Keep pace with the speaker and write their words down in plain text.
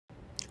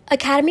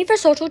Academy for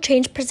Social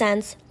Change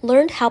presents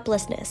Learned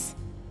Helplessness.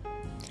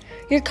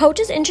 Your coach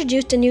has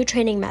introduced a new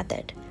training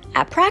method.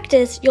 At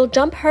practice, you'll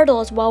jump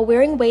hurdles while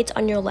wearing weights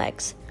on your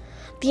legs.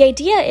 The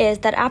idea is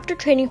that after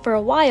training for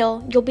a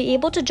while, you'll be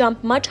able to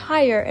jump much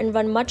higher and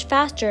run much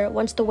faster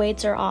once the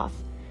weights are off.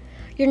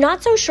 You're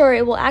not so sure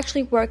it will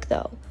actually work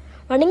though.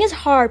 Running is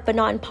hard but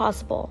not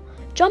impossible.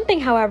 Jumping,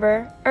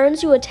 however,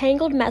 earns you a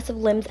tangled mess of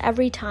limbs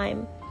every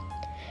time.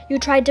 You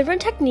try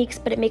different techniques,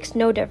 but it makes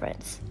no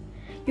difference.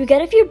 You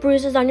get a few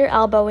bruises on your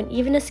elbow and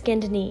even a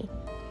skinned knee.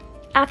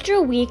 After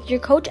a week,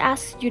 your coach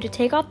asks you to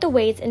take off the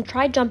weights and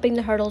try jumping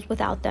the hurdles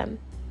without them.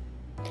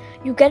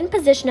 You get in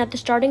position at the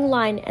starting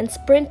line and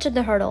sprint to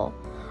the hurdle.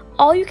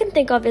 All you can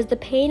think of is the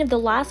pain of the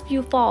last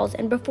few falls,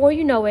 and before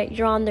you know it,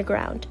 you're on the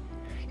ground.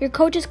 Your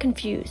coach is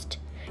confused.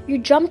 You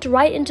jumped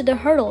right into the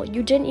hurdle,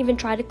 you didn't even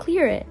try to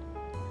clear it.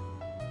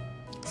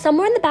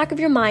 Somewhere in the back of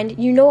your mind,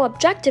 you know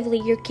objectively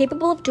you're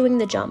capable of doing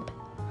the jump.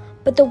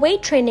 But the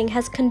weight training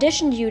has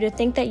conditioned you to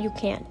think that you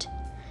can't.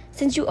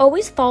 Since you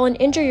always fall and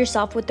injure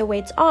yourself with the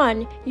weights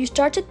on, you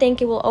start to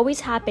think it will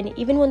always happen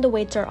even when the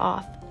weights are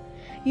off.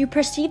 You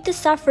perceive the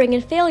suffering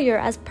and failure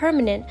as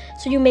permanent,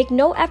 so you make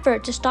no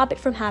effort to stop it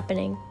from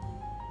happening.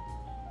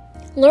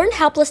 Learned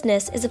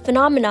helplessness is a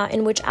phenomenon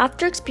in which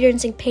after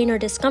experiencing pain or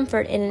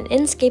discomfort in an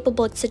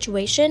inescapable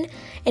situation,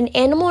 an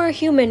animal or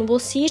human will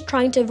cease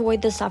trying to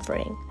avoid the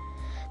suffering.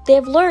 They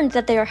have learned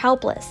that they are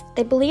helpless.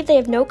 They believe they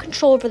have no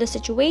control over the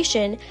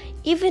situation,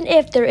 even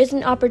if there is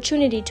an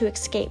opportunity to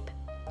escape.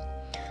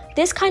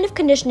 This kind of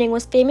conditioning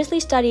was famously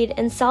studied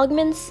in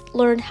Seligman's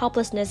learned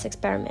helplessness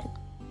experiment.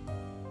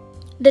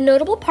 The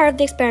notable part of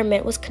the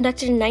experiment was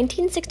conducted in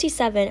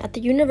 1967 at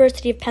the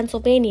University of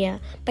Pennsylvania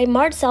by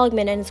Martin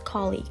Seligman and his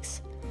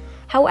colleagues.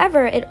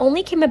 However, it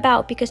only came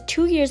about because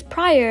 2 years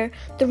prior,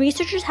 the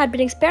researchers had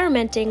been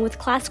experimenting with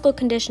classical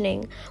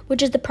conditioning,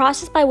 which is the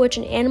process by which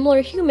an animal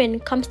or human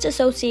comes to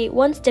associate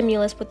one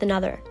stimulus with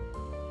another.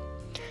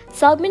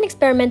 Seligman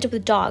experimented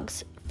with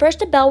dogs.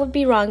 First, a bell would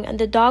be rung and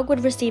the dog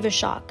would receive a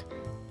shock.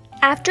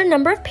 After a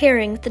number of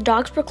pairings, the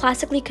dogs were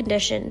classically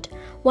conditioned.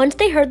 Once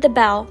they heard the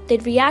bell,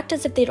 they'd react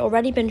as if they'd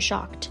already been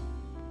shocked.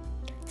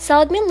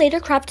 Seligman later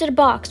crafted a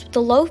box with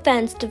a low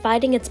fence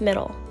dividing its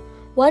middle.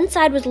 One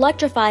side was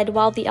electrified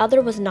while the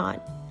other was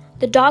not.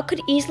 The dog could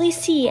easily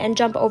see and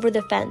jump over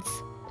the fence.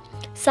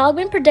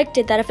 Seligman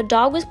predicted that if a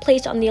dog was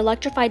placed on the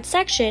electrified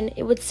section,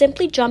 it would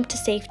simply jump to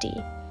safety.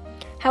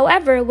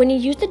 However, when he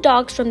used the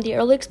dogs from the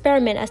early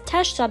experiment as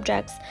test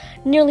subjects,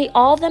 nearly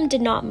all of them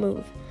did not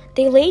move.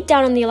 They laid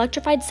down on the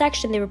electrified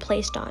section they were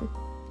placed on.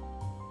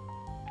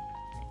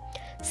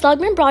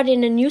 Seligman brought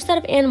in a new set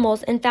of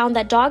animals and found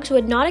that dogs who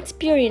had not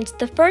experienced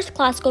the first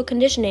classical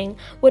conditioning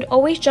would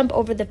always jump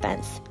over the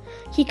fence.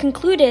 He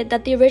concluded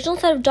that the original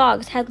set of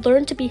dogs had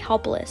learned to be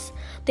helpless.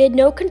 They had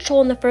no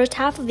control in the first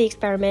half of the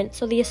experiment,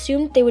 so they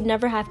assumed they would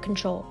never have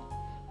control.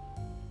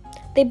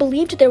 They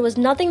believed there was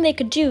nothing they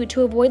could do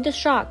to avoid the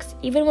shocks,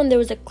 even when there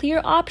was a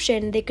clear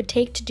option they could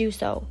take to do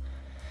so.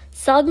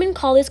 Seligman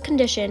called this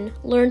condition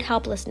learned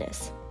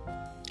helplessness.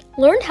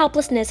 Learned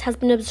helplessness has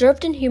been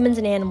observed in humans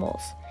and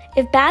animals.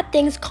 If bad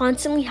things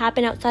constantly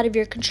happen outside of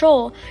your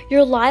control,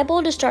 you're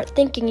liable to start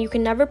thinking you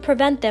can never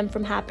prevent them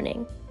from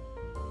happening.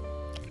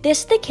 This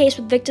is the case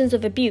with victims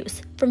of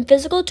abuse, from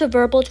physical to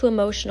verbal to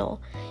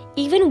emotional.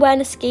 Even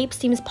when escape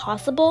seems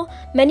possible,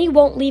 many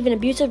won't leave an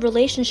abusive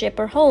relationship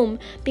or home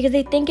because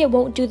they think it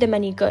won't do them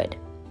any good.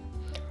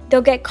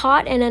 They'll get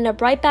caught and end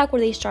up right back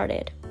where they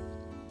started.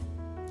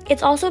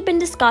 It's also been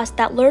discussed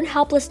that learned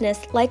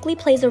helplessness likely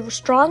plays a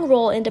strong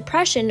role in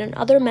depression and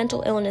other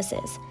mental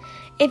illnesses.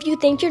 If you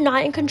think you're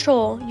not in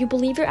control, you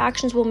believe your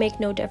actions will make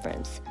no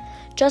difference.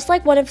 Just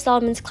like one of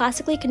Seligman's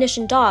classically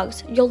conditioned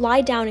dogs, you'll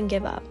lie down and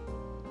give up.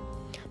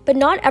 But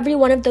not every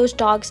one of those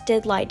dogs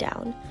did lie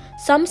down.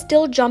 Some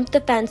still jumped the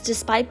fence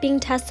despite being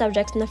test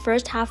subjects in the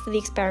first half of the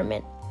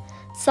experiment.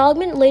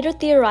 Seligman later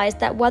theorized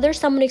that whether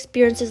someone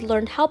experiences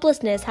learned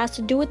helplessness has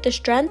to do with the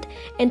strength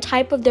and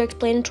type of their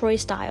explanatory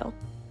style.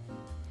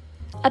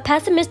 A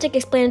pessimistic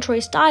explanatory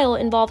style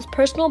involves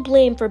personal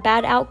blame for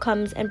bad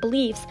outcomes and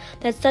beliefs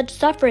that such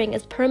suffering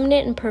is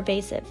permanent and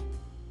pervasive.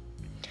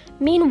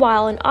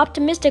 Meanwhile, an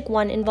optimistic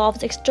one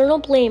involves external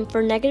blame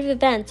for negative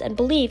events and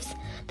beliefs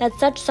that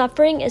such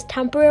suffering is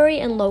temporary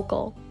and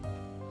local.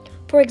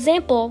 For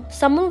example,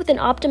 someone with an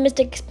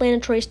optimistic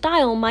explanatory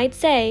style might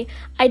say,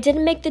 "I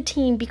didn't make the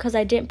team because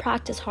I didn't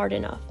practice hard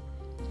enough."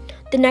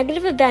 The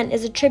negative event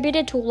is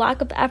attributed to a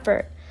lack of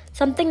effort,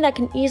 something that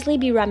can easily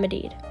be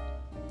remedied.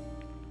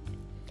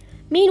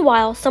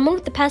 Meanwhile, someone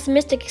with the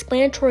pessimistic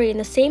explanatory in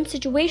the same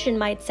situation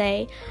might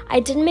say, "I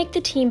didn't make the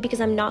team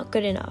because I'm not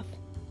good enough."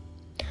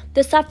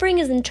 The suffering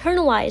is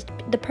internalized.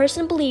 The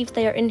person believes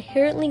they are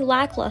inherently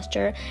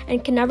lackluster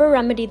and can never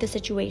remedy the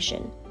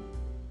situation.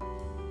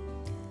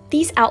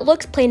 These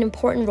outlooks play an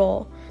important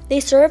role. They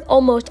serve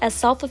almost as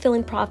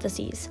self-fulfilling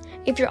prophecies.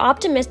 If you're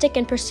optimistic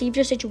and perceive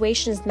your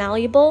situation as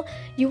malleable,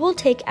 you will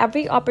take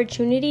every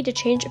opportunity to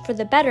change it for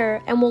the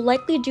better and will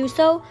likely do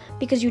so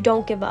because you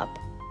don't give up.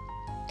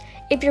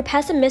 If you're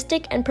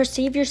pessimistic and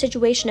perceive your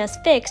situation as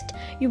fixed,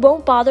 you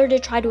won't bother to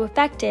try to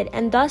affect it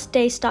and thus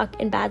stay stuck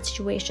in bad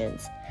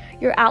situations.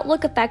 Your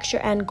outlook affects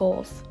your end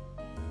goals.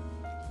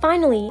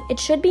 Finally, it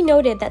should be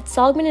noted that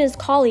Seligman and his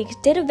colleagues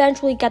did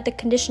eventually get the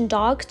conditioned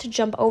dogs to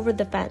jump over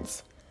the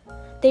fence.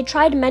 They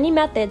tried many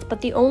methods,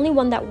 but the only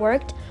one that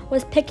worked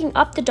was picking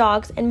up the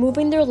dogs and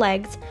moving their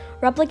legs,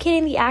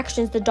 replicating the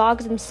actions the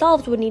dogs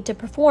themselves would need to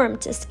perform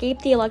to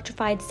escape the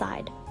electrified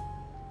side.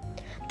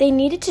 They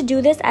needed to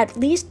do this at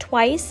least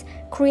twice,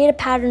 create a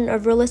pattern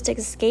of realistic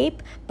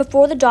escape,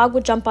 before the dog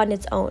would jump on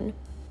its own.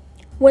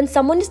 When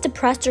someone is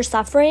depressed or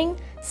suffering,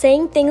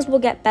 saying things will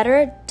get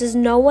better does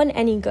no one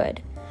any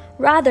good.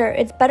 Rather,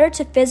 it's better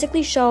to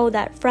physically show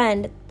that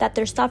friend that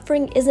their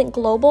suffering isn't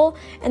global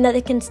and that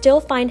they can still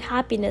find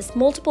happiness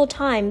multiple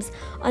times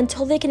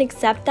until they can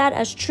accept that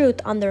as truth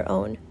on their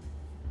own.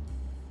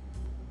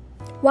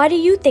 Why do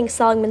you think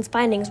Seligman's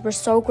findings were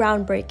so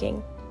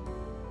groundbreaking?